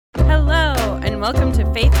and welcome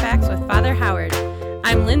to Faith Facts with Father Howard.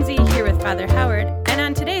 I'm Lindsay here with Father Howard, and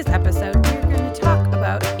on today's episode, we're going to talk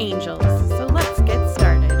about angels. So let's get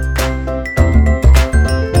started.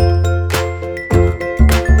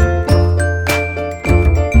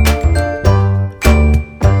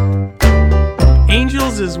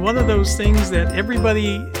 Angels is one of those things that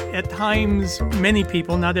everybody, at times, many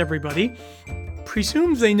people, not everybody,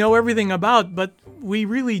 presumes they know everything about, but we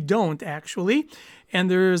really don't, actually. And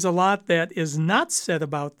there's a lot that is not said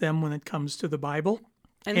about them when it comes to the Bible.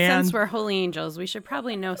 And since we're holy angels, we should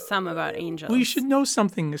probably know some about angels. We should know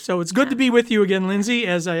something. So it's good to be with you again, Lindsay,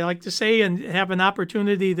 as I like to say, and have an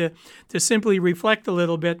opportunity to simply reflect a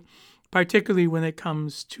little bit, particularly when it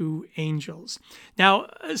comes to angels. Now,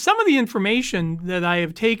 some of the information that I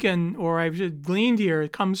have taken or I've gleaned here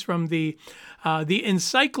comes from the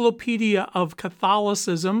Encyclopedia of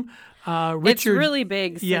Catholicism. Richard, it's really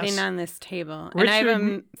big sitting on this table, and I have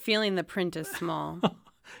a feeling the print is small.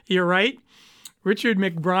 You're right. Richard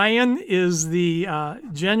McBrien is the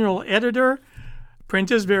general editor. Print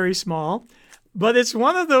is very small, but it's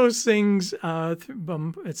one of those things,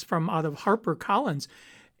 it's from out of HarperCollins.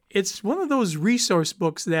 It's one of those resource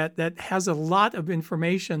books that has a lot of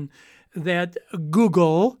information that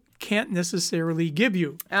Google can't necessarily give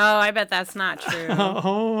you. Oh, I bet that's not true.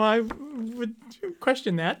 I would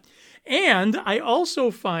question that. And I also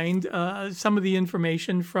find some of the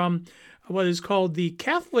information from what is called the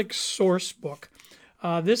Catholic Source Book.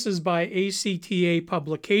 This is by ACTA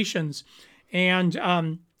Publications. And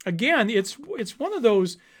again, it's one of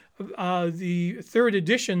those, the third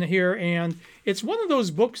edition here, and it's one of those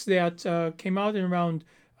books that came out in around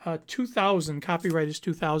 2000. Copyright is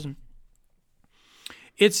 2000.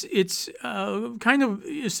 It's kind of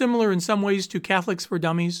similar in some ways to Catholics for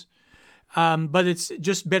Dummies. But it's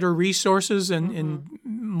just better resources and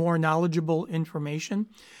more knowledgeable information.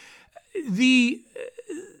 The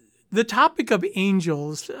topic of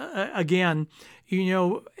angels, again,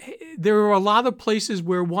 there are a lot of places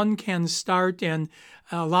where one can start and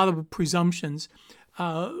a lot of presumptions.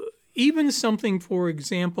 Even something, for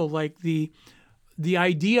example, like the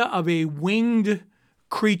idea of a winged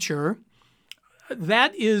creature,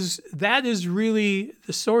 that is really,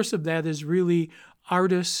 the source of that is really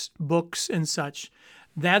artists, books, and such.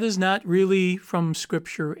 That is not really from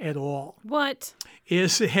Scripture at all. What?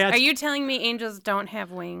 Are you telling me angels don't have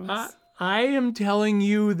wings? I am telling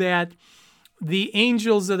you that the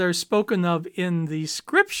angels that are spoken of in the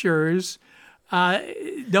Scriptures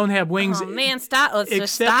don't have wings. Oh, man, stop. Let's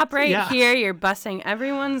just stop right here. You're busting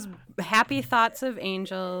everyone's happy thoughts of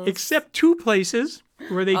angels. Except two places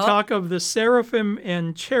where they talk of the seraphim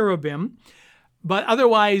and cherubim. But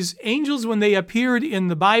otherwise, angels, when they appeared in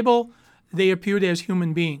the Bible, they appeared as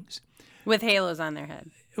human beings. With halos on their head.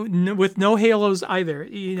 With no halos either.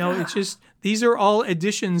 It's just, these are all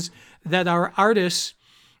additions that our artists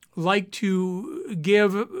like to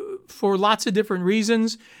give for lots of different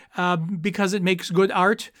reasons, because it makes good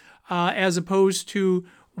art, as opposed to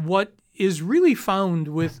what is really found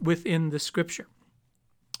within the Scripture.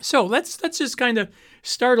 So let's just kind of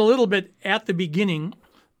start a little bit at the beginning.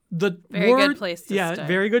 Very good place to start. Yeah,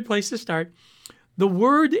 very good place to start. The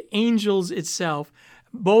word angels itself,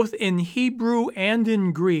 both in Hebrew and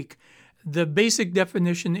in Greek, the basic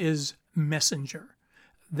definition is messenger.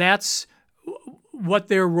 That's what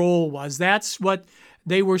their role was. That's what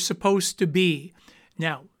they were supposed to be.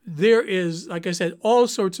 Now, there is, like I said, all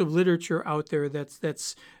sorts of literature out there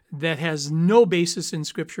that has no basis in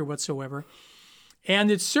Scripture whatsoever.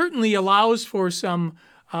 And it certainly allows for some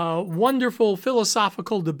wonderful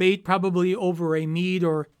philosophical debate, probably over a mead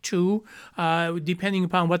or two, depending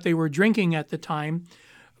upon what they were drinking at the time.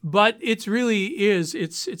 But it really is,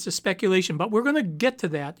 it's a speculation. But we're going to get to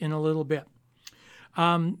that in a little bit.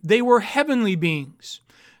 They were heavenly beings.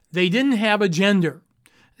 They didn't have a gender.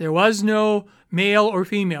 There was no male or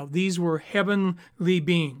female. These were heavenly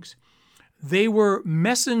beings. They were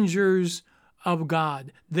messengers of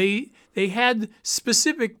God. They had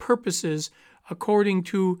specific purposes according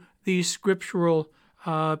to the scriptural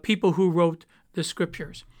people who wrote the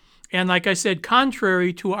Scriptures. And like I said,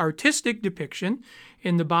 contrary to artistic depiction,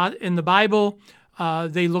 in the Bible,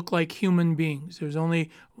 they look like human beings. There's only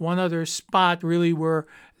one other spot really where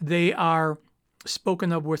they are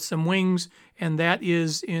spoken of with some wings, and that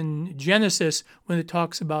is in Genesis when it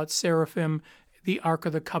talks about seraphim, the Ark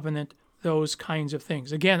of the Covenant, those kinds of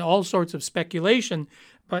things. Again, all sorts of speculation,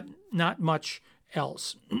 but not much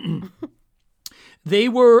else. They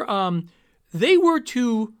were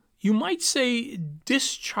to, you might say,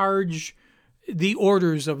 discharge the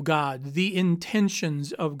orders of God, the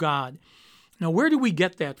intentions of God. Now, where do we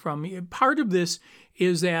get that from? Part of this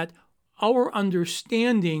is that our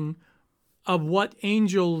understanding of what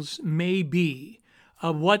angels may be,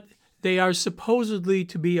 of what they are supposedly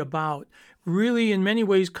to be about, really in many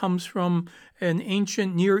ways comes from an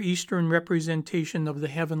ancient Near Eastern representation of the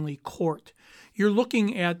heavenly court. You're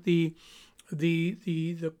looking at the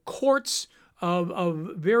courts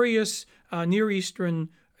of various Near Eastern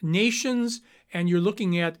nations, and you're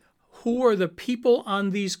looking at who are the people on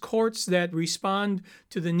these courts that respond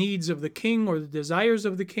to the needs of the king or the desires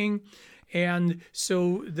of the king. And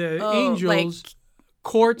so the angels, like,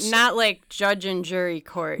 courts, not like judge and jury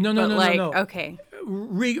court. No. Okay.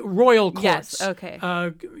 Royal courts. Yes. Okay.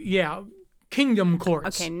 Kingdom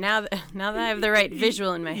courts. Okay. Now that I have the right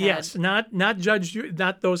visual in my head. Yes, not judge,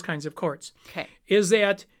 not those kinds of courts. Okay. Is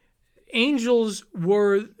that angels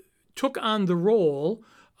took on the role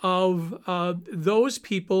of those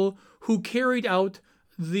people who carried out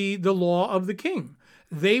the law of the king.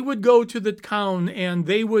 They would go to the town and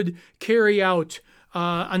they would carry out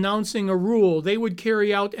announcing a rule. They would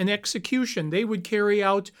carry out an execution. They would carry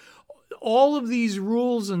out all of these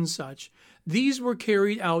rules and such. These were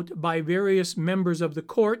carried out by various members of the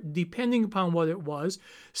court, depending upon what it was.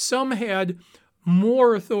 Some had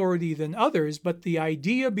more authority than others, but the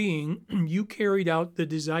idea being you carried out the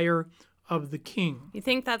desire of the king. You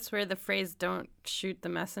think that's where the phrase "don't shoot the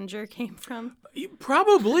messenger" came from?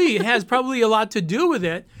 Probably. It has probably a lot to do with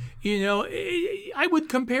it. I would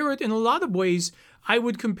compare it in a lot of ways. I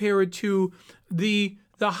would compare it to the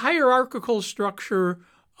hierarchical structure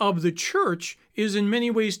of the church is in many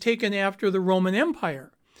ways taken after the Roman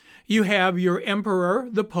Empire. You have your emperor,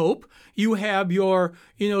 the pope. You have your,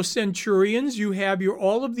 centurions. You have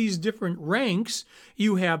all of these different ranks.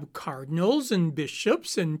 You have cardinals and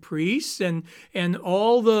bishops and priests and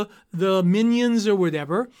all the minions or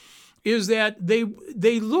whatever. Is that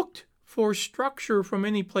they looked for structure from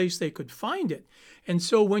any place they could find it. And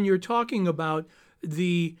so when you're talking about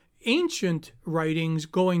the ancient writings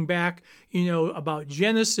going back, about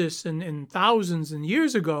Genesis and thousands and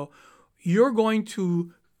years ago, you're going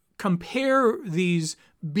to compare these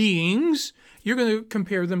beings, you're going to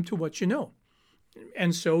compare them to what you know.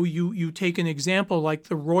 And so you take an example like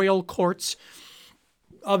the royal courts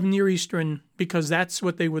of Near Eastern, because that's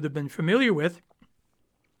what they would have been familiar with.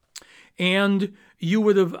 And you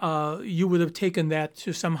would have taken that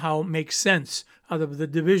to somehow make sense out of the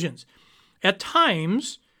divisions. At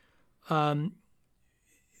times,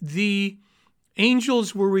 the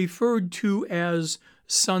angels were referred to as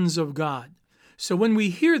sons of God. So when we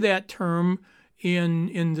hear that term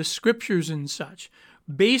in the scriptures and such,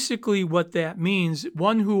 basically what that means,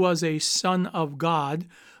 one who was a son of God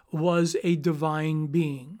was a divine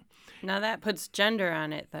being. Now that puts gender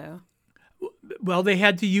on it, though. Well, they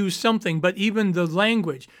had to use something, but even the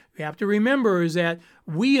language, we have to remember is that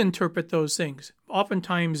we interpret those things.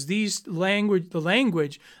 Oftentimes, the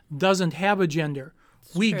language doesn't have a gender.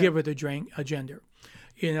 We give it a gender.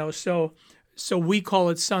 So we call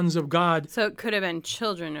it sons of God. So it could have been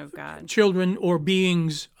children of God. Children or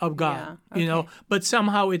beings of God, Yeah, okay. But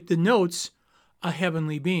somehow it denotes a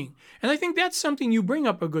heavenly being. And I think that's something you bring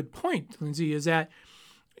up a good point, Lindsay, is that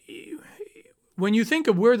when you think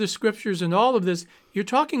of where the scriptures and all of this, you're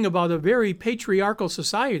talking about a very patriarchal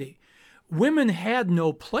society. Women had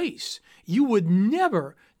no place. You would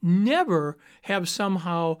never have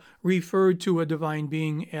somehow referred to a divine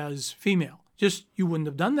being as female. Just, you wouldn't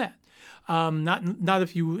have done that. Not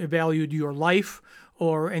if you valued your life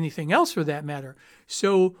or anything else for that matter.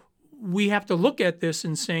 So we have to look at this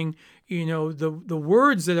and saying, the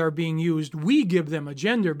words that are being used, we give them a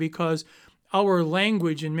gender because our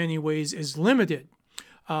language in many ways is limited.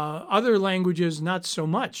 Other languages, not so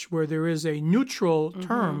much, where there is a neutral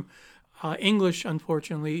term. English,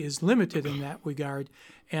 unfortunately, is limited in that regard.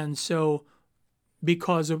 And so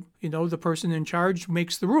because of, the person in charge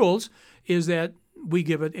makes the rules, is that we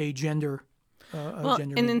give it a gender.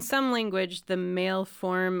 And in some language, the male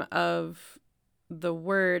form of the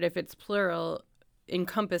word, if it's plural,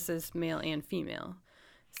 encompasses male and female.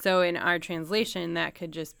 So in our translation, that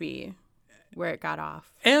could just be where it got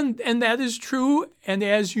off. And that is true. And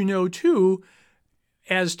as you know, too,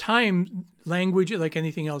 as time, language, like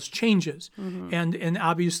anything else, changes. And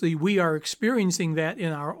obviously we are experiencing that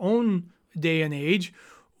in our own day and age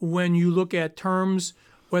when you look at terms,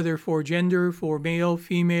 whether for gender, for male,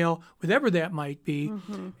 female, whatever that might be,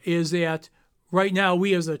 is that right now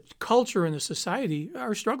we as a culture and a society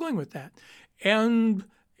are struggling with that. And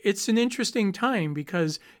it's an interesting time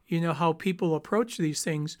because how people approach these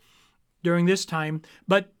things during this time.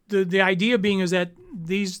 But the idea being is that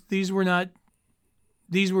these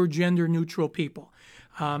were gender neutral people,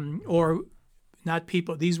 or not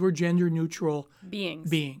people. These were gender neutral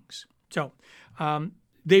beings. So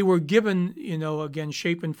they were given, again,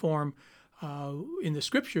 shape and form in the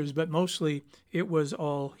scriptures, but mostly it was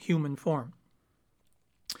all human form.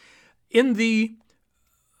 In the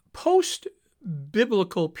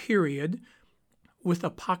post-biblical period with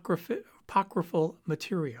apocryphal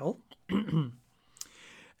material,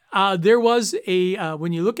 there was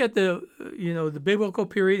when you look at the biblical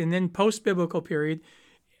period and then post-biblical period,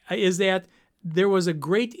 is that there was a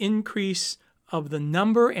great increase of the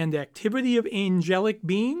number and activity of angelic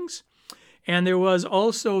beings, and there was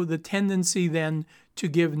also the tendency then to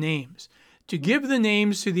give names. To give the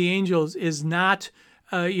names to the angels is not,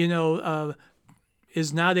 was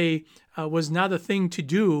not a thing to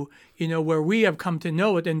do, where we have come to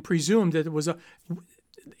know it and presumed that it was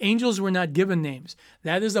angels were not given names.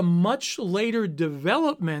 That is a much later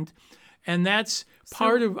development, and that's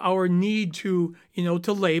part of our need to,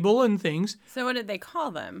 to label and things. So what did they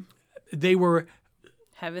call them? They were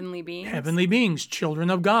heavenly beings. Heavenly beings, children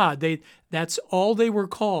of God. That's all they were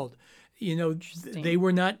called. They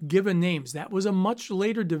were not given names. That was a much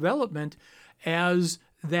later development as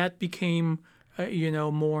that became,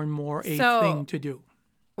 more and more a thing to do.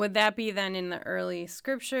 Would that be then in the early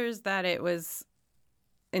scriptures that it was,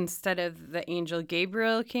 instead of the angel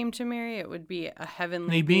Gabriel came to Mary, it would be a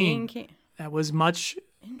heavenly being? That was much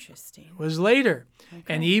interesting. Was later.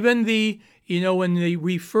 Okay. And even when they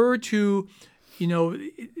refer to,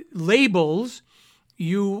 labels,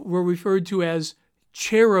 you were referred to as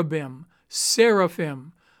cherubim,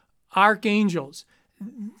 seraphim, archangels.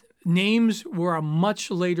 Names were a much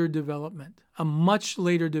later development.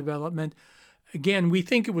 Again, we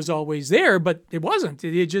think it was always there, but it wasn't.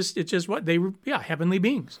 It's just what they were, heavenly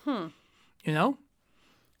beings.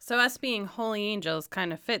 So us being holy angels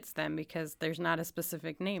kind of fits them because there's not a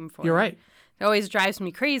specific name for it. You're right. It always drives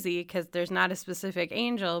me crazy because there's not a specific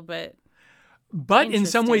angel, but in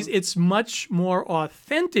some ways it's much more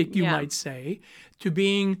authentic, you might say, to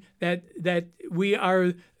being that we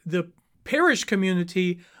are the parish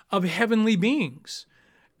community of heavenly beings.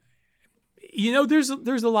 There's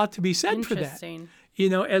a lot to be said for that.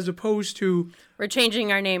 As opposed to... We're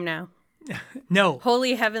changing our name now. No.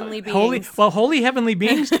 Holy heavenly beings. Holy heavenly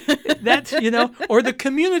beings, that's, or the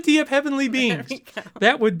community of heavenly beings.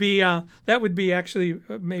 That would be actually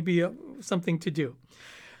maybe something to do.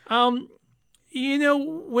 When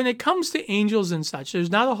it comes to angels and such,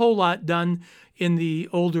 there's not a whole lot done in the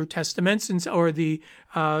older testaments or the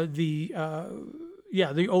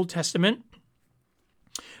Old Testament.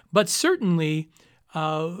 But certainly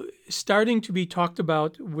starting to be talked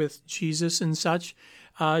about with Jesus and such.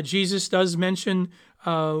 Jesus does mention,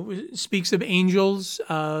 speaks of angels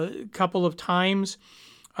a couple of times.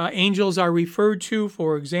 Angels are referred to,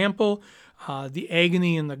 for example, the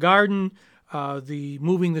agony in the garden, the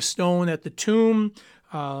moving the stone at the tomb.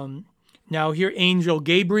 Now here, angel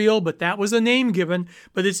Gabriel, but that was a name given.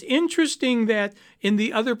 But it's interesting that in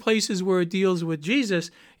the other places where it deals with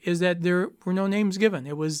Jesus is that there were no names given.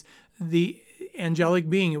 It was the angelic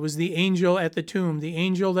being. It was the angel at the tomb, the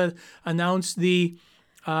angel that announced the...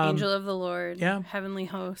 angel of the Lord, heavenly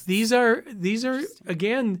host. These are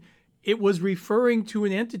again, it was referring to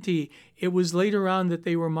an entity. It was later on that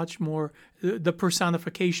they were much more the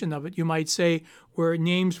personification of it, you might say, where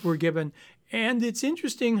names were given. And it's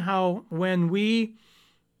interesting how when we're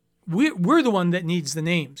the one that needs the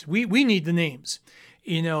names. We need the names.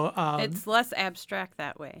 It's less abstract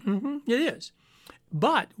that way. Mm-hmm, it is.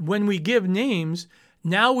 But when we give names,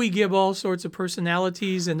 now we give all sorts of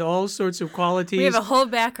personalities and all sorts of qualities. We have a whole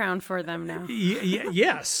background for them now.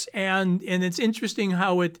 Yes, and it's interesting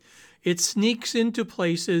how it sneaks into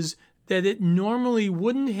places that it normally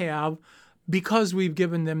wouldn't have because we've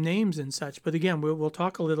given them names and such. But again, we'll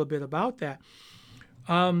talk a little bit about that.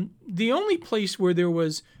 The only place where there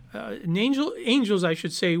was angels, I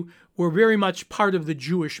should say, were very much part of the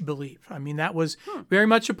Jewish belief. I mean, that was very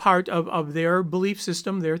much a part of their belief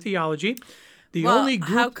system, their theology. Only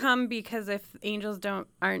group... How come? Because if angels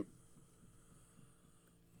aren't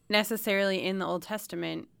necessarily in the Old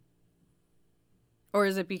Testament, or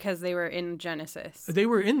is it because they were in Genesis? They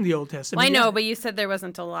were in the Old Testament. Well, I know, but you said there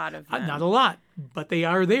wasn't a lot of them. Not a lot, but they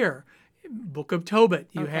are there. Book of Tobit,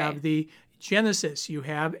 you have the Genesis, you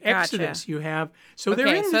have Exodus, you have... So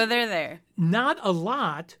they're there. Not a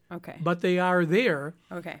lot, but they are there.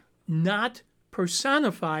 Okay. Not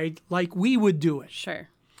personified like we would do it. Sure.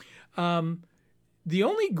 The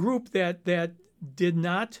only group that did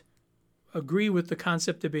not agree with the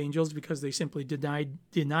concept of angels because they simply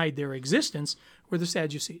denied their existence were the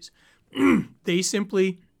Sadducees. They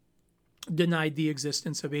simply denied the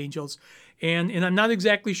existence of angels. And I'm not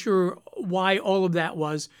exactly sure why all of that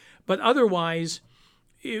was, but otherwise,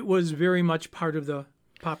 it was very much part of the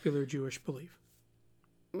popular Jewish belief.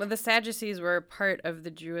 Well, the Sadducees were part of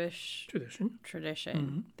the Jewish Tradition.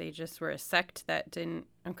 tradition. They just were a sect that didn't.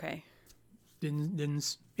 Okay.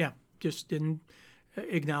 Just didn't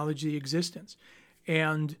acknowledge the existence.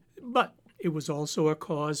 But it was also a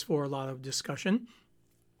cause for a lot of discussion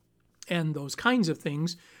and those kinds of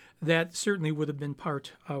things that certainly would have been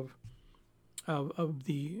part of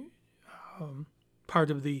the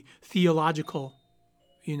theological,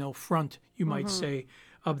 front, you might say,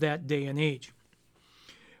 of that day and age.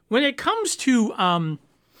 When it comes to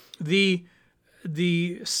the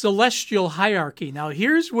celestial hierarchy, now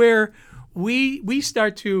here's where we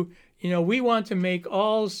start to, we want to make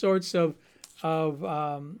all sorts of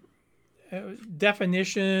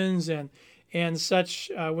definitions and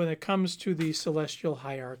such when it comes to the celestial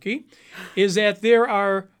hierarchy, is that there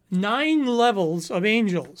are 9 levels of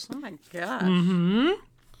angels. Oh my gosh.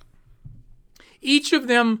 Each of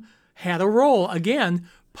them had a role. Again,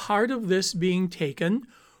 part of this being taken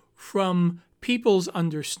from people's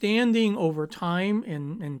understanding over time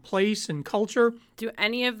and place and culture. Do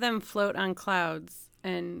any of them float on clouds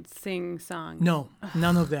and sing songs? No,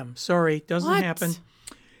 none of them. Sorry, doesn't What? happen.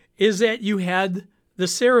 Is that you had the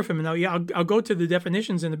seraphim. Now, I'll go to the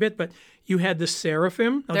definitions in a bit, but you had the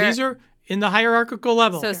seraphim. Now, these are in the hierarchical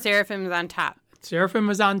level. So seraphim's on top. Seraphim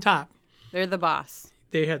is on top. They're the boss.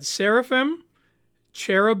 They had seraphim,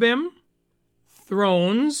 cherubim,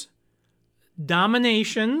 thrones,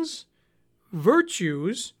 dominations,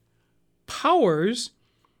 virtues, powers,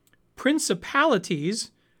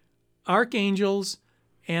 principalities, archangels,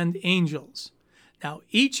 and angels. Now,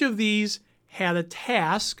 each of these had a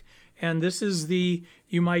task, and this is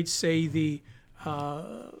you might say the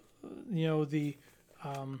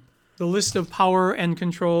list of power and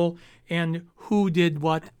control and who did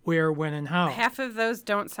what, where, when, and how. Half of those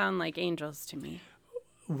don't sound like angels to me.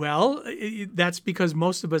 Well, that's because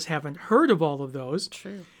most of us haven't heard of all of those.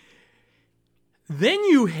 True. Then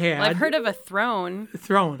you had... Well, I've heard of a throne.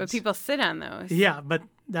 Thrones. But people sit on those. Yeah, but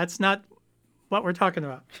that's not what we're talking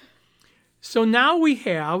about. So now we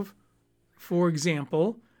have, for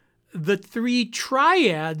example, the 3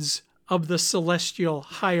 triads of the celestial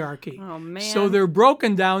hierarchy. Oh, man. So they're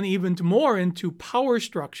broken down even more into power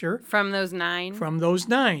structure. From those 9? From those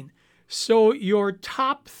 9. So your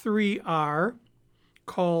top 3 are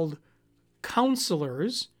called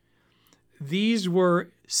counselors. These were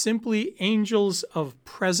simply angels of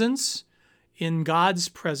presence, in God's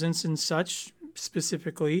presence and such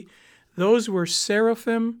specifically. Those were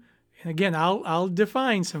seraphim. And again, I'll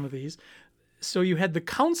define some of these. So you had the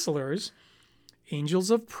counselors,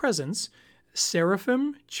 angels of presence,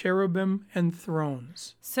 seraphim, cherubim, and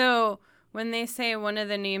thrones. So when they say one of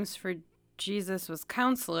the names for Jesus was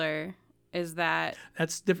counselor, is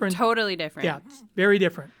that's different? Totally different. Yeah, very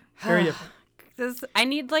different. Very different. I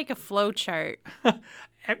need like a flow chart.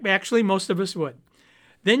 Actually, most of us would.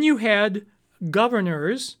 Then you had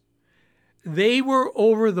governors. They were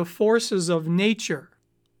over the forces of nature.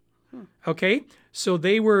 Okay? So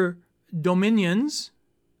they were dominions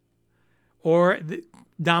or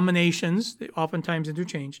dominations, they oftentimes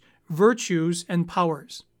interchange, virtues and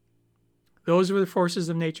powers. Those were the forces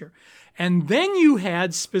of nature. And then you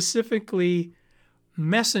had specifically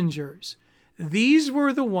messengers. These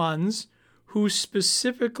were the ones who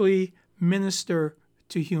specifically minister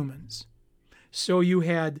to humans. So you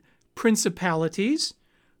had principalities,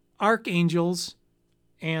 archangels,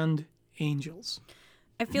 and angels.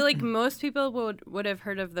 I feel like most people would have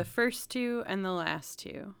heard of the first 2 and the last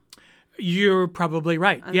 2. You're probably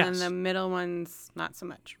right, and yes. And then the middle ones, not so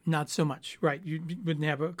much. Not so much, right. You wouldn't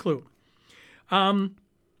have a clue.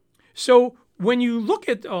 So when you look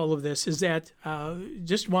at all of this, is that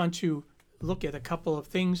just want to look at a couple of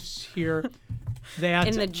things here that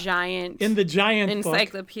in the giant book.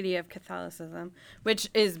 Encyclopedia of Catholicism, which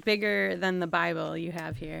is bigger than the Bible you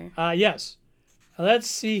have here. Yes. Let's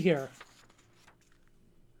see here.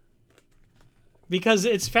 Because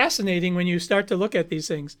it's fascinating when you start to look at these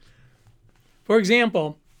things. For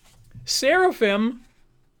example, seraphim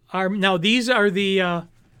are, now these are the, okay,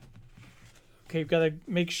 we've got to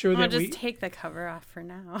make sure that just take the cover off for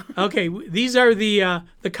now. Okay, these are the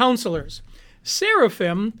counselors.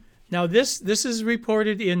 Seraphim, now this is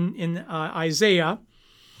reported in Isaiah.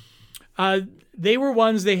 They were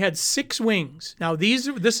ones, they had 6 wings. Now they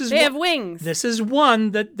have wings. This is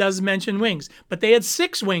one that does mention wings, but they had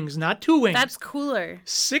 6 wings, not 2 wings. That's cooler.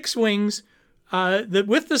 6 wings.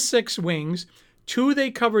 With the 6 wings, 2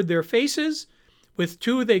 they covered their faces, with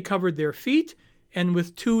 2 they covered their feet, and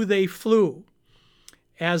with 2 they flew.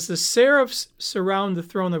 As the seraphs surround the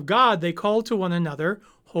throne of God, they call to one another,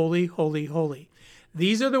 "Holy, holy, holy."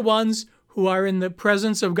 These are the ones who are in the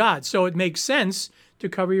presence of God. So it makes sense to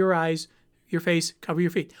cover your eyes, your face, cover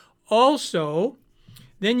your feet. Also,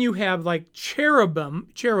 then you have like cherubim.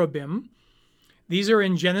 These are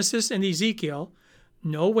in Genesis and Ezekiel.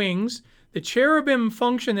 No wings. The cherubim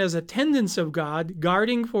function as attendants of God,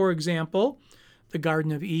 guarding, for example, the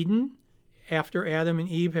Garden of Eden after Adam and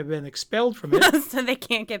Eve have been expelled from it. So they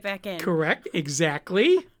can't get back in. Correct,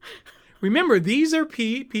 exactly. Remember, these are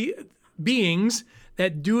beings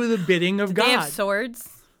that do the bidding of God. They have swords?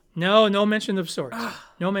 No mention of swords.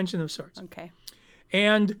 No mention of swords. Okay.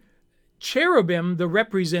 And cherubim, the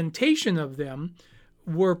representation of them,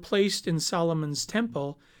 were placed in Solomon's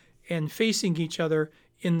temple and facing each other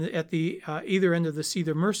at the either end of the seat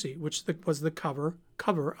of mercy, which was the cover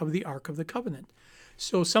of the Ark of the Covenant.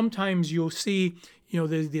 So sometimes you'll see,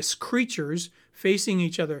 these creatures facing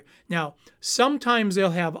each other. Now, sometimes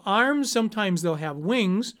they'll have arms, sometimes they'll have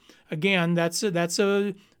wings. Again, that's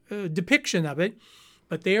a depiction of it.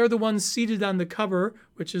 But they are the ones seated on the cover,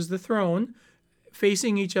 which is the throne,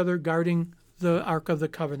 facing each other, guarding the Ark of the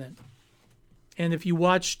Covenant. And if you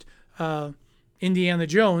watched Indiana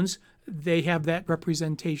Jones, they have that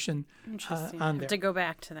representation on there. I have to go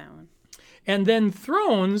back to that one. And then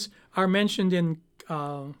thrones are mentioned in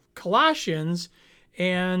Colossians,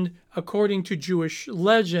 and according to Jewish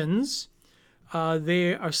legends,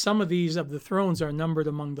 some of the thrones are numbered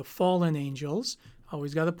among the fallen angels.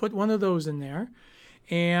 Always got to put one of those in there.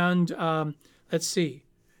 And let's see.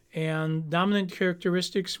 And dominant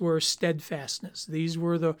characteristics were steadfastness. These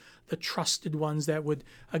were the trusted ones that would,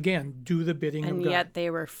 again, do the bidding of God. And yet they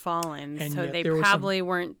were fallen, And so yet they there were probably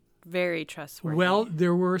weren't very trustworthy. Well,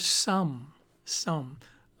 there were some.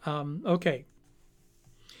 Okay.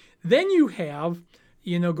 Then you have,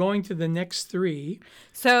 going to the next three.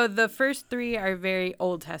 So the first three are very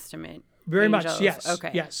Old Testament. Very angels. much, yes.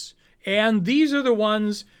 Okay. Yes. And these are the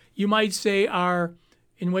ones you might say are,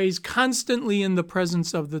 in ways, constantly in the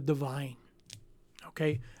presence of the divine.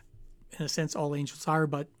 Okay? In a sense, all angels are,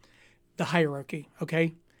 but the hierarchy,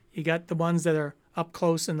 okay? You got the ones that are up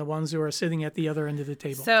close and the ones who are sitting at the other end of the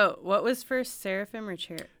table. So what was first, seraphim or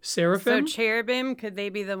cherubim? Seraphim? So cherubim, could they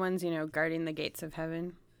be the ones, guarding the gates of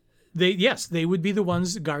heaven? Yes, they would be the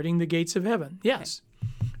ones guarding the gates of heaven. Yes.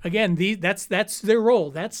 Okay. Again, that's their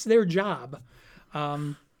role. That's their job.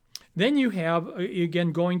 Then you have,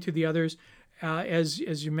 again, going to the others, as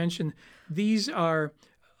you mentioned, these are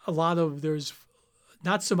there's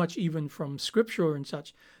not so much even from scripture and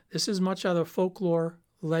such. This is much out of folklore,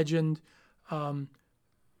 legend,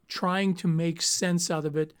 trying to make sense out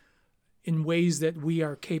of it in ways that we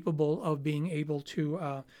are capable of being able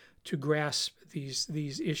to grasp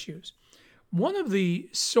these issues. One of the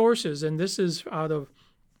sources, and this is out of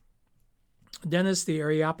Dennis the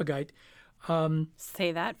Areopagite.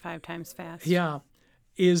 Say that 5 times fast. Yeah,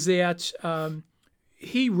 is that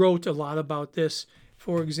he wrote a lot about this.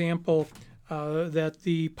 For example, that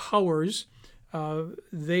the powers,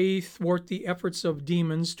 they thwart the efforts of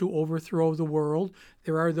demons to overthrow the world.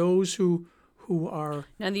 There are those who are...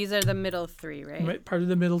 Now, these are the middle three, right? Part of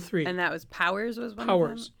the middle three. And that was Powers was one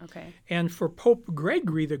Powers. of them? Okay. And for Pope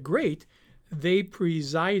Gregory the Great, they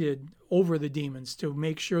presided over the demons to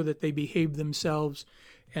make sure that they behaved themselves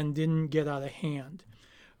and didn't get out of hand.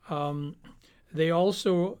 They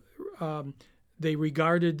also... they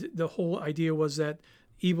regarded the whole idea was that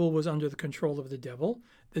evil was under the control of the devil.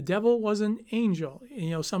 The devil was an angel.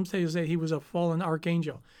 Some say that he was a fallen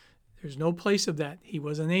archangel. There's no place of that. He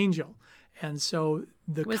was an angel. And so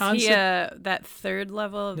the was concept... Was he that third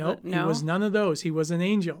level? No, he was none of those. He was an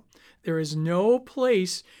angel. There is no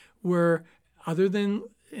place where, other than,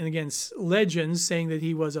 and again, legends saying that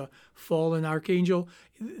he was a fallen archangel,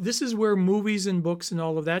 this is where movies and books and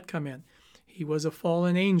all of that come in. He was a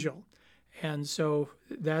fallen angel. And so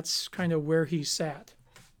that's kind of where he sat.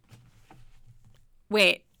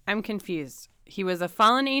 Wait, I'm confused. He was a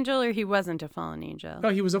fallen angel or he wasn't a fallen angel? No,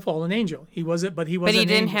 he was a fallen angel. He wasn't, but he was. But he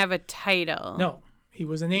didn't angel. have a title. No, he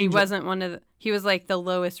was an angel. He wasn't one of the. He was like the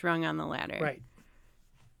lowest rung on the ladder. Right.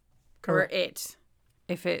 Correct. Or it,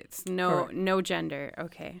 if it's no gender.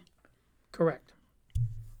 Okay. Correct.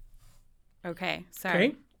 Okay. Sorry.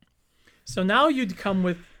 Okay. So now you'd come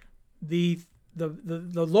with the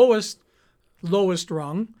lowest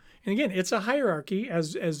rung, and again, it's a hierarchy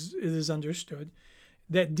as it is understood,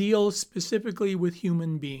 that deals specifically with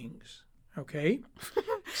human beings. Okay?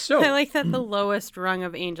 So I like that the lowest rung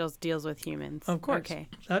of angels deals with humans. Of course. Okay.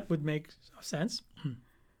 That would make sense.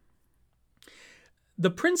 The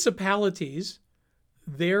principalities,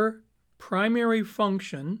 their primary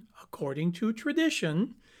function, according to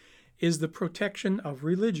tradition, is the protection of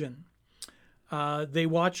religion. They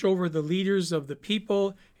watch over the leaders of the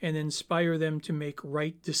people and inspire them to make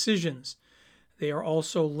right decisions. They are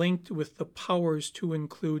also linked with the powers to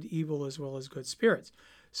include evil as well as good spirits.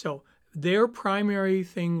 So their primary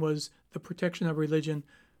thing was the protection of religion.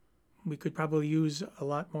 We could probably use a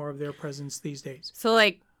lot more of their presence these days. So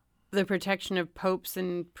like the protection of popes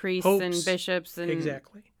and priests and bishops. And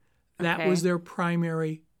exactly. That was their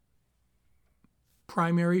primary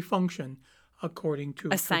function according to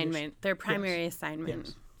assignment. Tradition. Their primary assignment.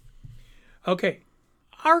 Yes. Okay.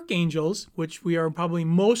 Archangels, which we are probably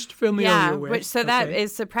most familiar with. So that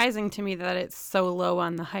is surprising to me that it's so low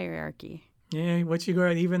on the hierarchy. Yeah, what you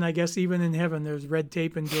got? Even in heaven, there's red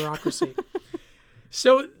tape and bureaucracy.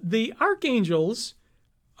 So the archangels,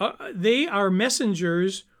 they are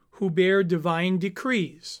messengers who bear divine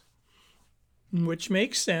decrees, which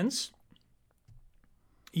makes sense.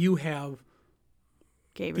 You have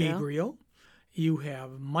Gabriel, you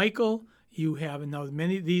have Michael, you have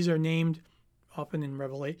many. These are named often in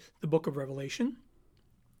the book of Revelation.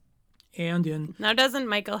 And now, doesn't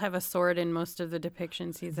Michael have a sword in most of the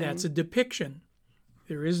depictions he's in? That's a depiction.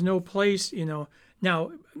 There is no place,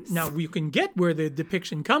 Now you can get where the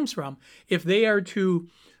depiction comes from. If they are to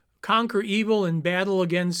conquer evil and battle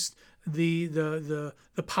against the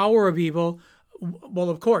power of evil, well,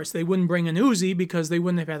 of course, they wouldn't bring an Uzi because they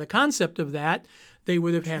wouldn't have had a concept of that. They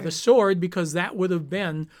would have had a sword because that would have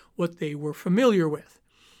been what they were familiar with.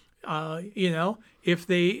 If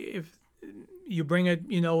you bring it,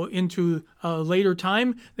 into a later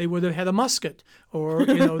time, they would have had a musket or,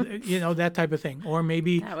 that type of thing. Or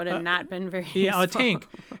maybe... That would have not been very useful. A tank.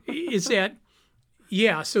 It's that...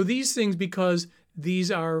 Yeah, so these things, because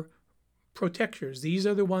these are protectors. These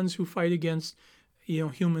are the ones who fight against,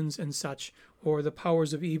 humans and such, or the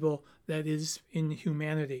powers of evil that is in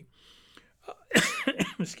humanity.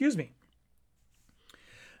 Excuse me.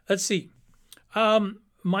 Let's see.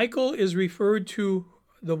 Michael is referred to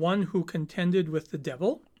the one who contended with the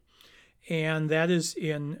devil, and that is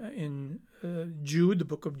in Jude, the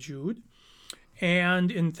book of Jude.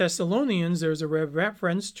 And in Thessalonians, there's a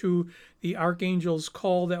reference to the archangel's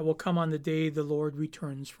call that will come on the day the Lord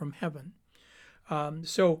returns from heaven.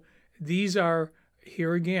 So these are,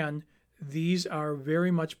 here again, these are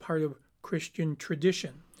very much part of Christian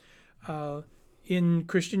tradition. In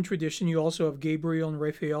Christian tradition, you also have Gabriel and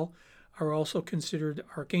Raphael are also considered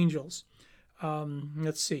archangels.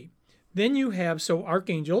 Let's see. Then you have,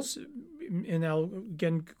 archangels, and I'll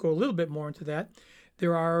again go a little bit more into that.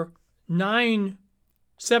 There are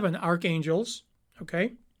 7 archangels,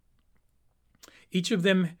 okay? Each of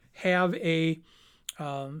them have a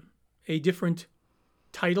different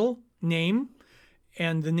title, name,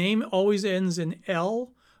 and the name always ends in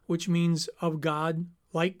L, which means of God,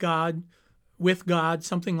 like God, with God,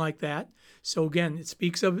 something like that. So again, it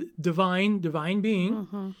speaks of divine being.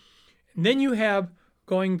 Mm-hmm. And then you have,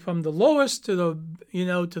 going from the lowest to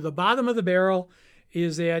the bottom of the barrel,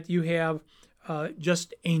 is that you have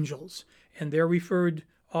just angels, and they're referred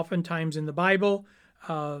oftentimes in the Bible.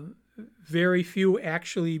 Very few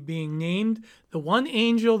actually being named. The one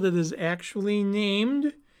angel that is actually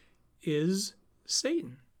named is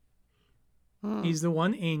Satan. He's the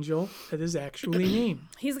one angel that is actually named.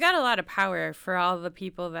 He's got a lot of power for all the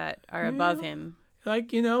people that are above him.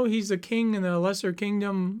 Like, he's a king in a lesser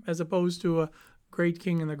kingdom as opposed to a great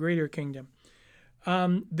king in a greater kingdom.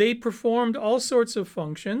 They performed all sorts of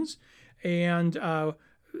functions, and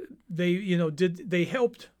they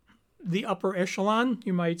helped the upper echelon,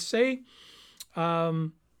 you might say.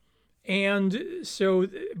 And so,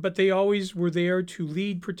 but they always were there to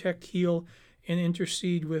lead, protect, heal, and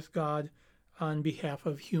intercede with God on behalf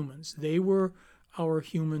of humans. They were our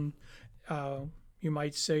human, you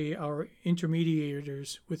might say, our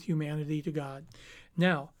intermediators with humanity to God.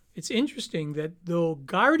 Now, it's interesting that though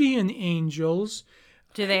guardian angels...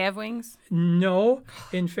 Do they have wings? No.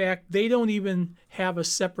 In fact, they don't even have a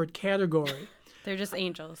separate category. They're just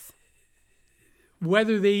angels.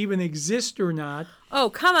 Whether they even exist or not...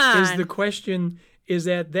 Oh, come on! ...is the question, is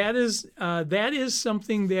that is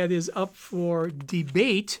something that is up for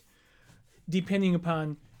debate, depending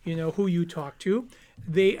upon, who you talk to.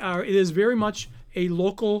 It is very much a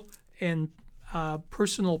local and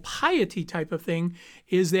personal piety type of thing,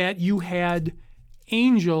 is that you had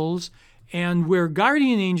angels, and where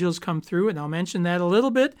guardian angels come through, and I'll mention that a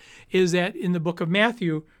little bit, is that in the book of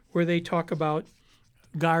Matthew, where they talk about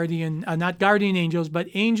not guardian angels, but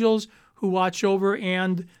angels who watch over,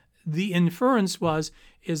 and the inference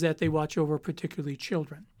is that they watch over particularly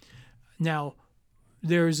children. Now,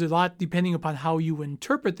 there's a lot depending upon how you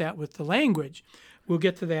interpret that with the language. We'll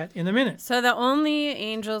get to that in a minute. So the only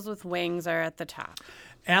angels with wings are at the top.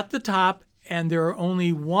 At the top, and there are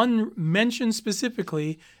only one mentioned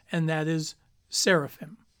specifically, and that is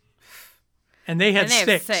seraphim. And they had have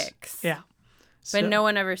six. six. Yeah. But no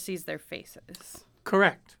one ever sees their faces.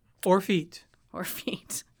 Correct. Or feet. Or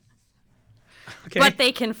feet. Okay. But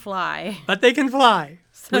they can fly. But they can fly.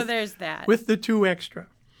 So there's that. With the 2 extra.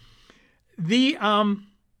 The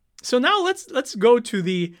so now let's go to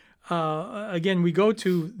the again, we go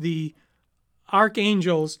to the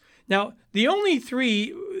archangels. Now, the only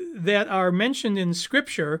 3 that are mentioned in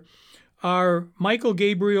Scripture are Michael,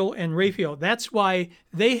 Gabriel, and Raphael. That's why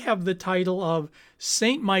they have the title of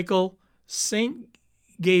Saint Michael, Saint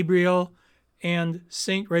Gabriel, and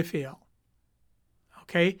Saint Raphael.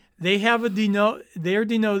 Okay? They have they're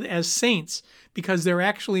denoted as saints because they're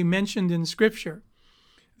actually mentioned in Scripture.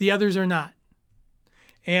 The others are not.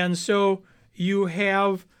 And so you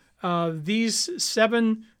have these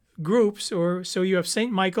 7 groups, so you have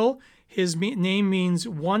Saint Michael. His name means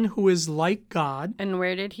one who is like God. And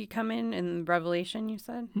where did he come in Revelation, you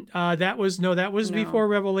said? That was before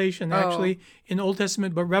Revelation, actually, in Old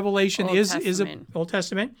Testament. But Revelation is Old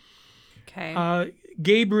Testament. Okay.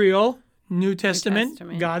 Gabriel, New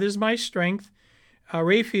Testament. God is my strength.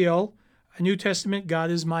 Raphael, New Testament.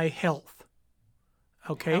 God is my health.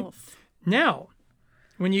 Okay. Health. Now,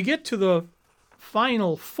 when you get to the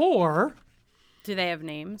final 4, do they have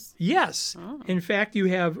names? Yes. Oh. In fact, you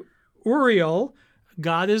have Uriel,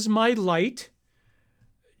 God is my light.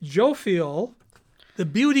 Jophiel, the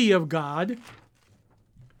beauty of God.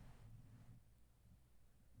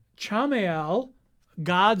 Chamael,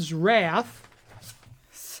 God's wrath.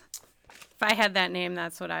 If I had that name,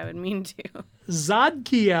 that's what I would mean to.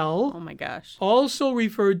 Zadkiel, oh my gosh, also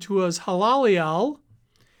referred to as Halaliel,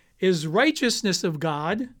 is righteousness of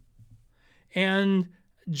God. And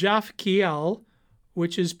Japhkiel,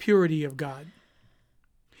 which is purity of God.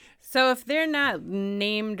 So if they're not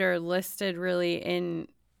named or listed really in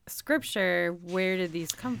Scripture, where did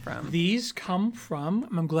these come from? These come from,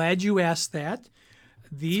 I'm glad you asked that.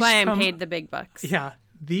 That's why I'm paid the big bucks. Yeah.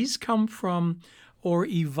 These come from or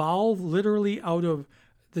evolve literally out of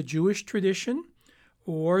the Jewish tradition,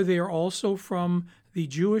 or they are also from the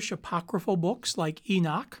Jewish apocryphal books like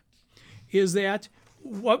Enoch, is that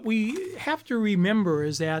what we have to remember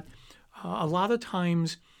is that a lot of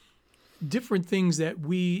times different things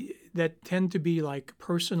that tend to be like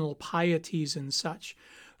personal pieties and such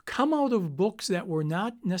come out of books that were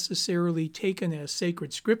not necessarily taken as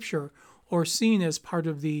sacred scripture or seen as part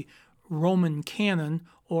of the Roman canon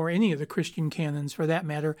or any of the Christian canons for that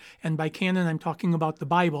matter. And by canon, I'm talking about the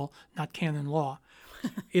Bible, not canon law,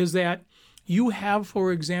 is that you have,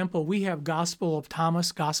 for example, we have Gospel of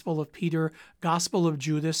Thomas, Gospel of Peter, Gospel of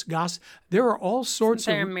Judas. There are all sorts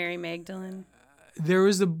of... Mary Magdalene. There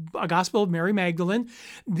is a Gospel of Mary Magdalene.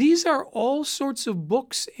 These are all sorts of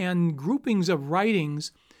books and groupings of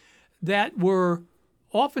writings that were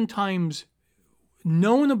oftentimes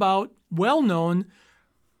known about, well known,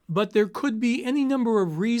 but there could be any number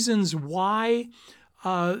of reasons why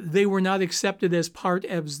they were not accepted as part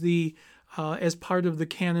of the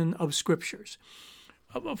canon of scriptures.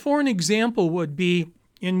 For an example would be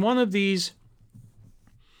in one of these,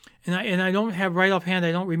 and I don't have right offhand,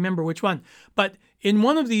 I don't remember which one, but in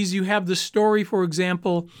one of these you have the story, for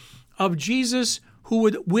example, of Jesus who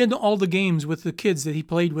would win all the games with the kids that he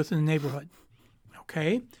played with in the neighborhood.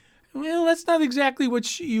 Okay? Well, that's not exactly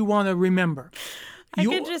what you want to remember. I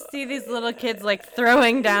could just see these little kids like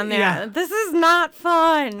throwing down there. Yeah. This is not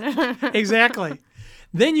fun. Exactly.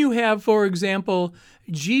 Then you have, for example,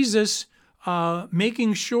 Jesus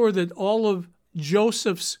making sure that all of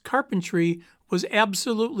Joseph's carpentry was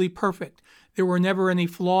absolutely perfect. There were never any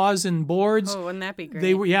flaws in boards. Oh, wouldn't that be great?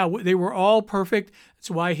 They were all perfect. That's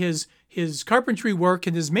why his carpentry work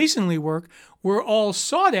and his masonry work were all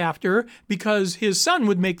sought after because his son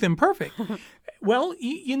would make them perfect. Well,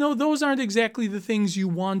 those aren't exactly the things you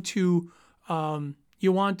want to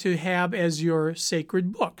have as your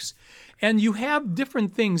sacred books. And you have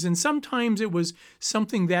different things, and sometimes it was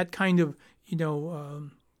something that kind of,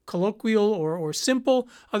 colloquial or simple.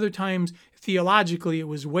 Other times, theologically, it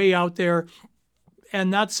was way out there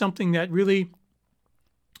and not something that really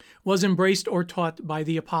was embraced or taught by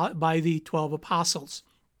the 12 apostles.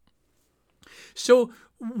 So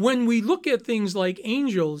when we look at things like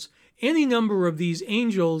angels, any number of these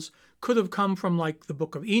angels could have come from like the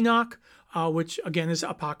book of Enoch, which again is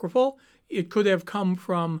apocryphal. It could have come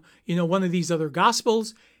from, one of these other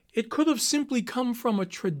gospels. It could have simply come from a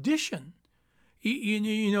tradition,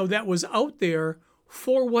 that was out there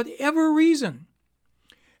for whatever reason.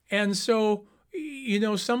 And so,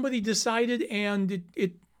 somebody decided and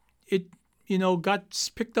it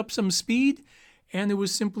picked up some speed and it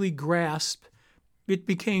was simply grasped. It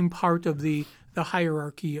became part of the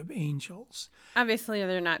hierarchy of angels. Obviously,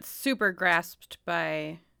 they're not super grasped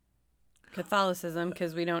by Catholicism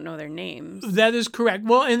because we don't know their names. That is correct.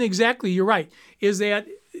 Well, and exactly, you're right, is that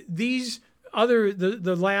these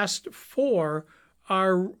the last four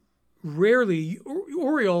are rarely,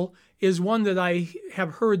 Uriel is one that I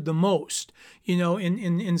have heard the most,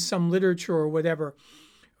 in some literature or whatever.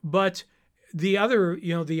 But the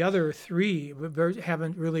other three,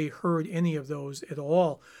 haven't really heard any of those at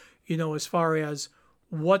all, as far as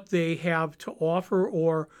what they have to offer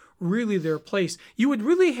or really their place. You would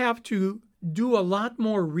really have to do a lot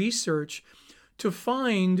more research to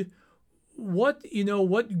find what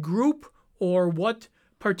group or what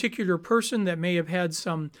particular person that may have had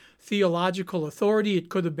some theological authority. It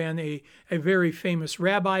could have been a very famous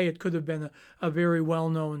rabbi. It could have been a very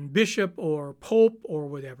well-known bishop or pope or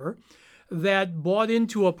whatever that bought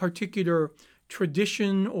into a particular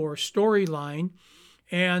tradition or storyline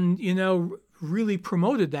and, really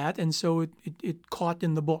promoted that. And so it caught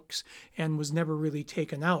in the books and was never really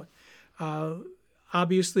taken out.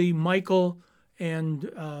 Obviously, Michael and,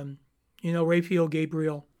 Raphael,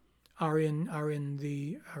 Gabriel are in a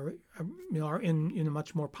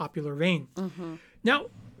much more popular vein. Mm-hmm. Now,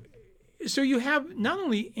 so you have not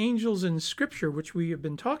only angels in Scripture, which we have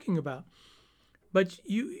been talking about, but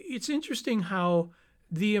it's interesting how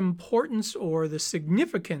the importance or the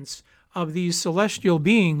significance of these celestial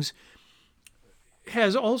beings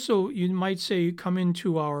has also, you might say, come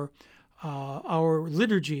into our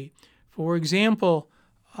liturgy. For example,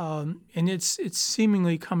 and it's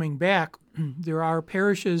seemingly coming back, there are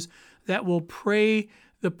parishes that will pray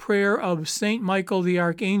the prayer of Saint Michael the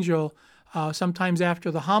Archangel sometimes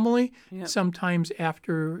after the homily, yep. Sometimes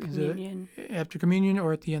after communion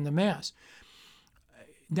or at the end of Mass.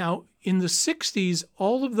 Now, in the 60s,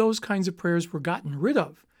 all of those kinds of prayers were gotten rid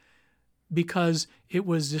of because it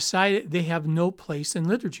was decided they have no place in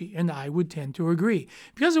liturgy, and I would tend to agree.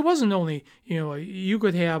 Because it wasn't only, you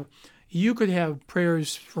could have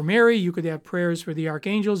prayers for Mary, you could have prayers for the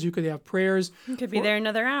archangels, you could have prayers. You could be there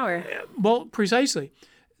another hour. Well, precisely.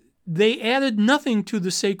 They added nothing to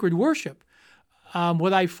the sacred worship.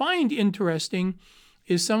 What I find interesting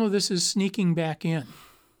is some of this is sneaking back in.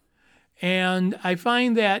 And I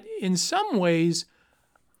find that in some ways,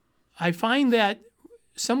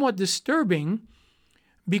 somewhat disturbing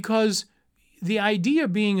because the idea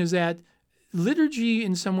being is that liturgy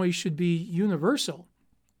in some ways should be universal.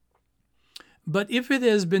 But if it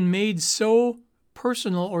has been made so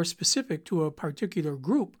personal or specific to a particular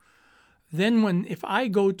group, then if I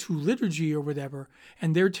go to liturgy or whatever,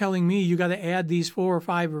 and they're telling me you got to add these 4 or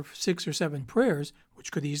 5 or 6 or 7 prayers,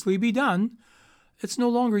 which could easily be done, it's no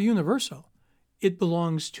longer universal. It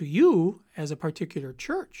belongs to you as a particular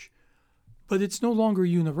church, but it's no longer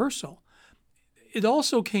universal. It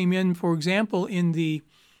also came in, for example, in the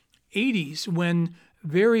 80s when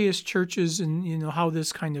various churches, and how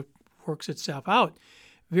this kind of works itself out,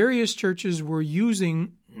 various churches were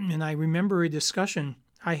using, and I remember a discussion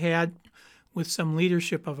I had with some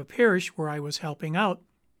leadership of a parish where I was helping out.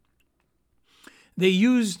 They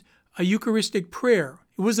used a Eucharistic prayer.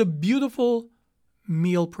 It was a beautiful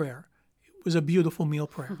meal prayer.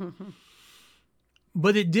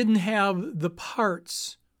 But it didn't have the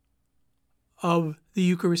parts of the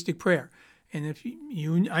Eucharistic prayer. And if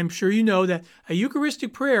I'm sure you know that a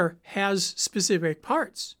Eucharistic prayer has specific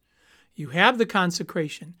parts. You have the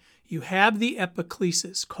consecration. You have the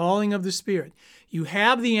epiclesis, calling of the Spirit. You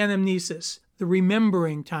have the anamnesis, the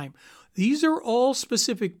remembering time. These are all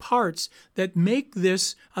specific parts that make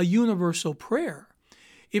this a universal prayer.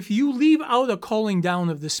 If you leave out a calling down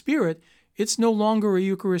of the Spirit, it's no longer a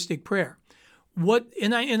Eucharistic prayer.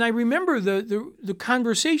 And I remember the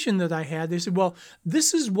conversation that I had. They said, well,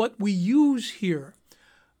 this is what we use here.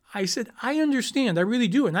 I said, I understand, I really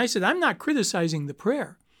do. And I said, I'm not criticizing the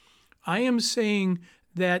prayer. I am saying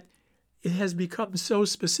that it has become so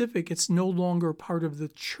specific, it's no longer part of the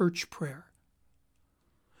church prayer.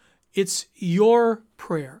 It's your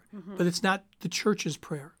prayer, but it's not the church's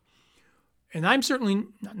prayer. And I'm certainly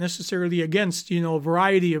not necessarily against, a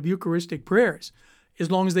variety of Eucharistic prayers, as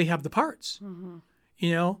long as they have the parts.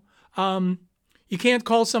 Mm-hmm. You can't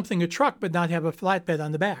call something a truck but not have a flatbed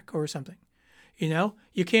on the back or something.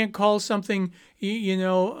 You can't call something,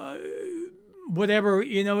 whatever,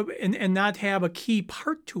 and not have a key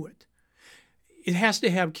part to it. It has to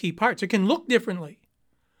have key parts. It can look differently,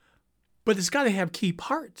 but it's got to have key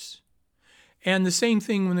parts. And the same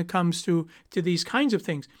thing when it comes to these kinds of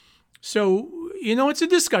things. So, it's a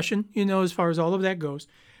discussion, as far as all of that goes.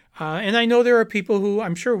 And I know there are people who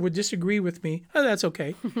I'm sure would disagree with me. Oh, that's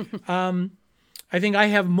okay. I think I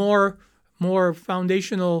have more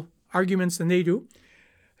foundational arguments than they do.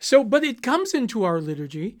 So, but it comes into our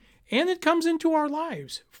liturgy and it comes into our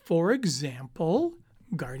lives. For example,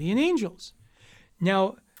 guardian angels.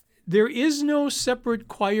 Now, there is no separate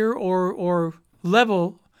choir or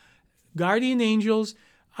level. Guardian angels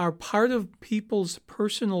are part of people's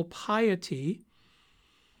personal piety.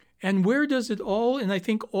 And where does it all, and I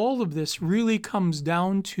think all of this really comes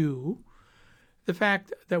down to the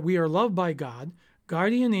fact that we are loved by God.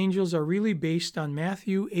 Guardian angels are really based on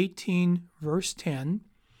Matthew 18, verse 10,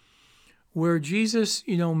 where Jesus,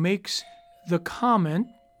 makes the comment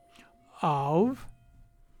of,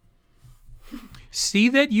 "See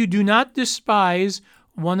that you do not despise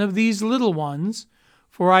one of these little ones,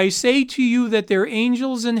 for I say to you that their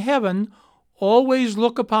angels in heaven always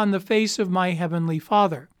look upon the face of my heavenly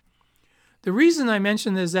Father." The reason I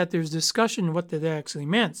mention is that there's discussion what that actually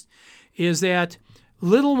meant, is that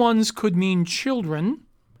little ones could mean children,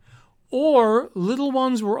 or little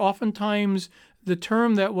ones were oftentimes the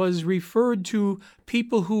term that was referred to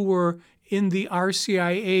people who were in the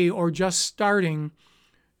RCIA or just starting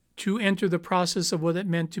to enter the process of what it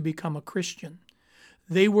meant to become a Christian.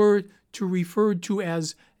 They were referred to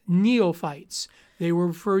as neophytes. They were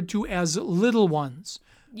referred to as little ones.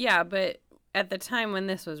 Yeah, but at the time when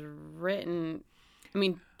this was written, I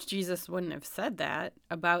mean, Jesus wouldn't have said that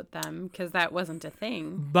about them because that wasn't a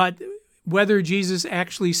thing. But whether Jesus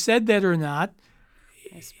actually said that or not,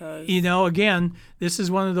 I suppose. Again, this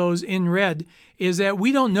is one of those in red, is that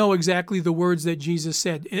we don't know exactly the words that Jesus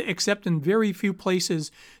said, except in very few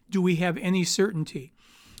places do we have any certainty.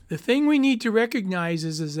 The thing we need to recognize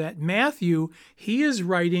is that Matthew, he is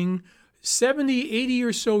writing 70, 80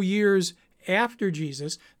 or so years after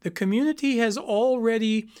Jesus. The community has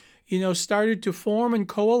already, started to form and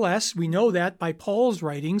coalesce. We know that by Paul's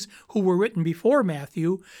writings, who were written before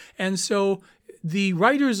Matthew. And so the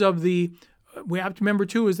writers of we have to remember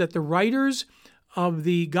too, is that the writers of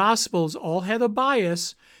the Gospels all had a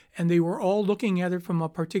bias, and they were all looking at it from a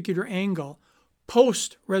particular angle,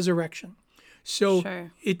 post-resurrection. So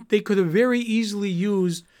Sure. They could have very easily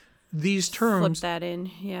used these terms. Flip that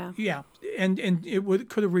in, yeah. Yeah, and it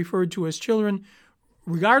could have referred to as children,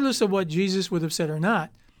 regardless of what Jesus would have said or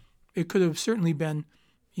not. It could have certainly been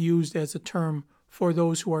used as a term for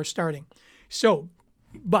those who are starting. So,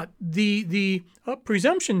 but the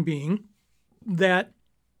presumption being that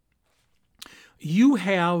you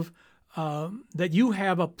have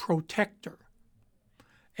a protector,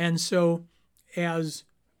 and so as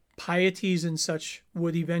pieties and such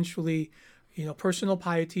would eventually, personal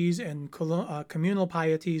pieties and communal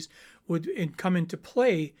pieties would come into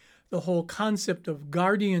play, the whole concept of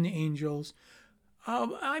guardian angels.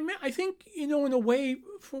 I think, in a way,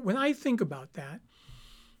 when I think about that,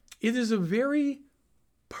 it is a very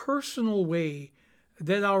personal way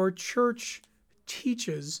that our church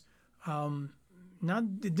teaches.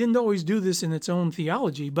 It didn't always do this in its own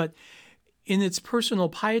theology, but in its personal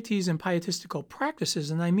pieties and pietistical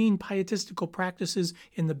practices, and I mean pietistical practices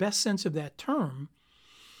in the best sense of that term,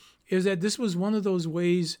 is that this was one of those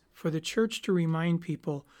ways for the church to remind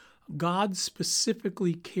people God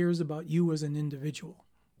specifically cares about you as an individual.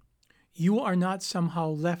 You are not somehow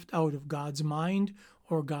left out of God's mind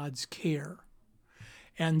or God's care.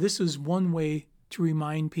 And this is one way to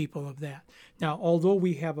remind people of that. Now, although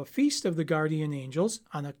we have a feast of the guardian angels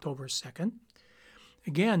on October 2nd,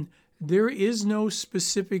 again, there is no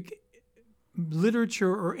specific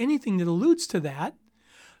literature or anything that alludes to that.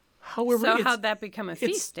 However, so how'd that become a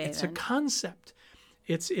feast day? It's a concept.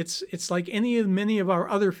 It's like many of our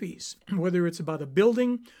other feasts, whether it's about a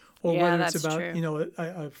building or whether it's about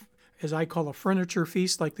true. As I call a furniture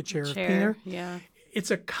feast, like the chair of Peter. Yeah, it's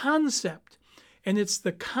a concept, and it's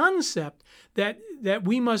the concept that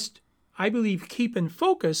we must, I believe, keep in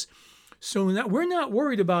focus, so that we're not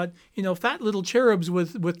worried about fat little cherubs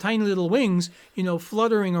with tiny little wings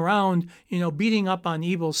fluttering around beating up on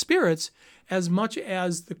evil spirits, as much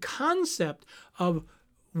as the concept of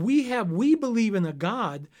we believe in a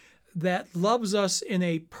God that loves us in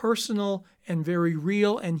a personal and very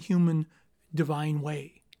real and human divine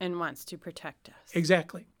way. And wants to protect us.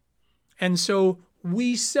 Exactly. And so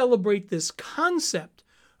we celebrate this concept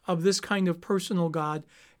of this kind of personal God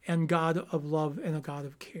and God of love and a God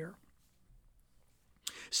of care.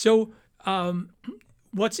 So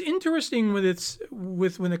what's interesting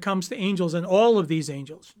with when it comes to angels and all of these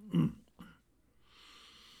angels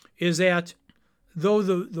is that though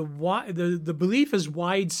the belief is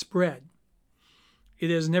widespread, it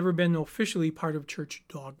has never been officially part of church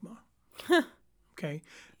dogma. Okay.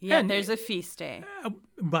 Yeah, and there's a feast day.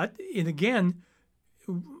 But again,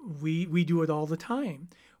 we do it all the time.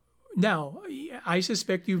 Now, I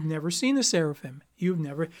suspect you've never seen a seraphim. You've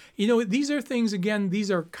never, these are things, again, these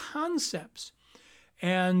are concepts.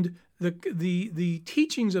 And the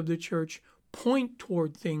teachings of the church point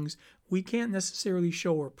toward things we can't necessarily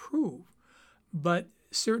show or prove. But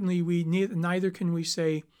certainly neither can we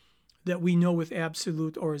say that we know with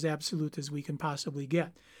absolute or as absolute as we can possibly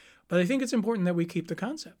get. But I think it's important that we keep the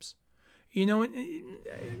concepts.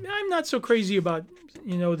 I'm not so crazy about,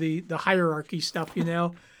 the hierarchy stuff,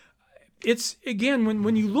 It's, again,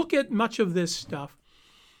 when you look at much of this stuff,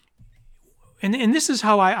 and this is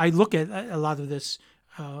how I look at a lot of this,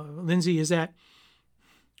 Lindsay, is that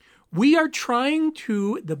we are trying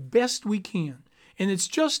to the best we can. And it's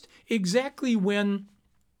just exactly when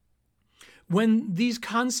these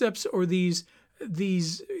concepts or these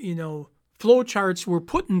flow charts were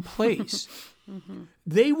put in place,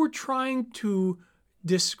 they were trying to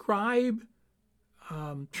describe,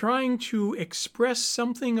 trying to express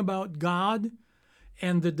something about God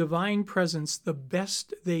and the divine presence the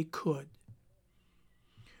best they could.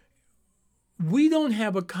 We don't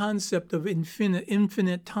have a concept of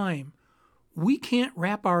infinite time. We can't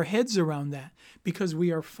wrap our heads around that because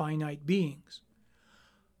we are finite beings.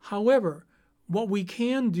 However, what we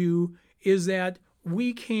can do is that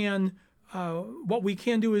we can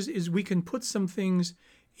put some things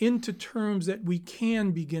into terms that we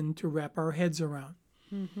can begin to wrap our heads around.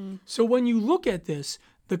 Mm-hmm. So when you look at this,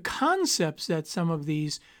 the concepts that some of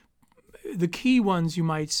these, the key ones you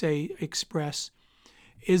might say, express,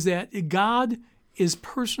 is that God is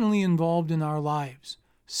personally involved in our lives,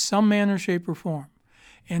 some manner, shape, or form.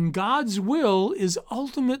 And God's will is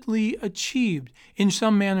ultimately achieved in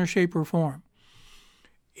some manner, shape, or form.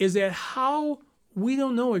 Is that how? We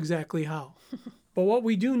don't know exactly how. But what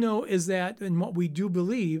we do know is that, and what we do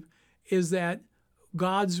believe, is that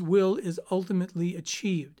God's will is ultimately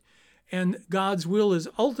achieved. And God's will is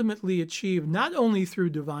ultimately achieved not only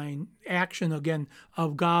through divine action, again,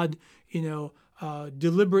 of God,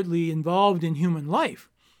 deliberately involved in human life,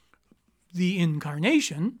 the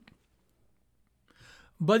incarnation,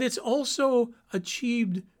 but it's also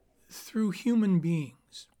achieved through human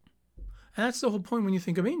beings. And that's the whole point when you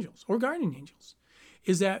think of angels or guardian angels,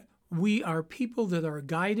 is that we are people that are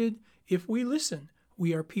guided if we listen.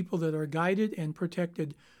 We are people that are guided and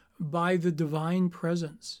protected by the divine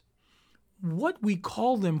presence. What we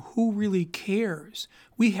call them, who really cares?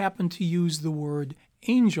 We happen to use the word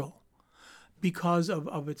angel because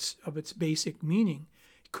of its basic meaning.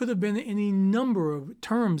 It could have been any number of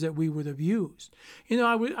terms that we would have used.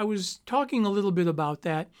 I was talking a little bit about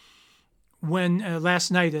that when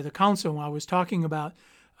last night at a council, I was talking about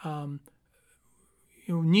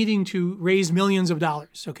needing to raise millions of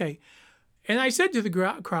dollars. Okay, and I said to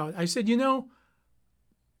the crowd, I said,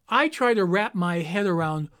 I try to wrap my head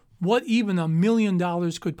around what even $1 million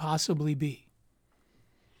could possibly be.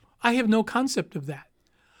 I have no concept of that.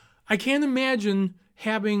 I can't imagine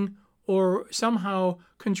having or somehow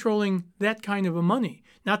controlling that kind of a money,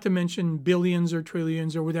 not to mention billions or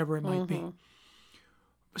trillions or whatever it might be.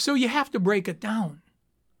 So you have to break it down.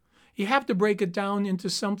 You have to break it down into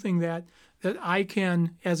something that I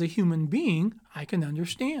can, as a human being, I can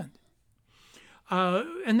understand.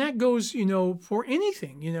 And that goes, for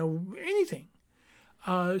anything, anything.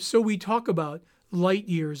 So we talk about light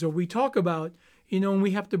years, or we talk about, and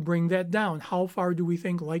we have to bring that down. How far do we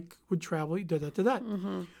think light would travel?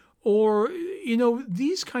 Mm-hmm. Or,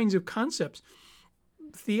 these kinds of concepts.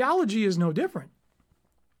 Theology is no different,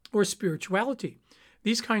 or spirituality.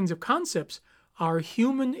 These kinds of concepts are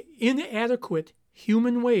inadequate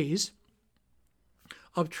human ways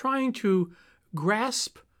of trying to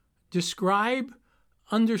grasp, describe,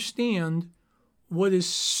 understand what is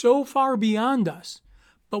so far beyond us,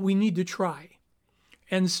 but we need to try.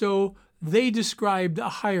 And so they described a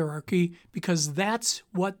hierarchy because that's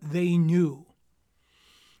what they knew.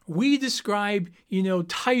 We describe,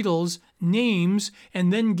 titles, names,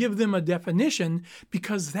 and then give them a definition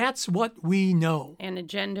because that's what we know. And a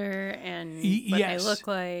gender and what they look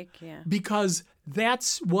like. Yeah. Because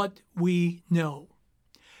that's what we know.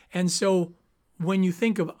 And so when you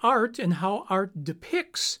think of art and how art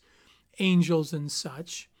depicts angels and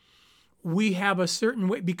such, we have a certain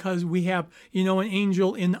way because we have, an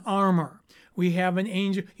angel in armor. We have an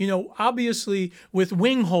angel, obviously with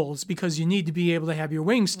wing holes because you need to be able to have your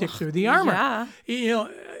wings stick through the armor. Yeah.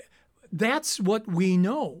 That's what we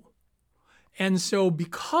know. And so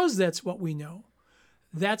because that's what we know,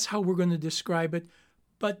 that's how we're going to describe it.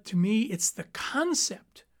 But to me, it's the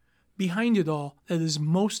concept behind it all that is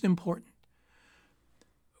most important.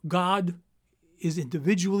 God is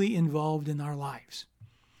individually involved in our lives.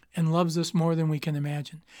 and loves us more than we can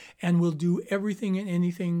imagine, and will do everything and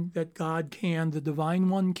anything that God can, the Divine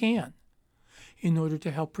One can, in order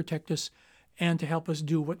to help protect us and to help us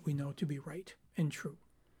do what we know to be right and true.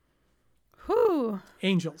 Whew.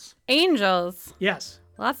 Angels. Angels. Yes.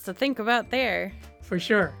 Lots to think about there. For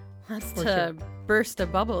sure. Lots to burst a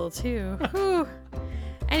bubble, too. Whew.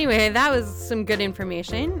 Anyway, that was some good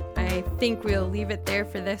information. I think we'll leave it there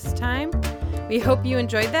for this time. We hope you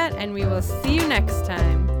enjoyed that, and we will see you next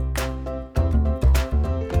time.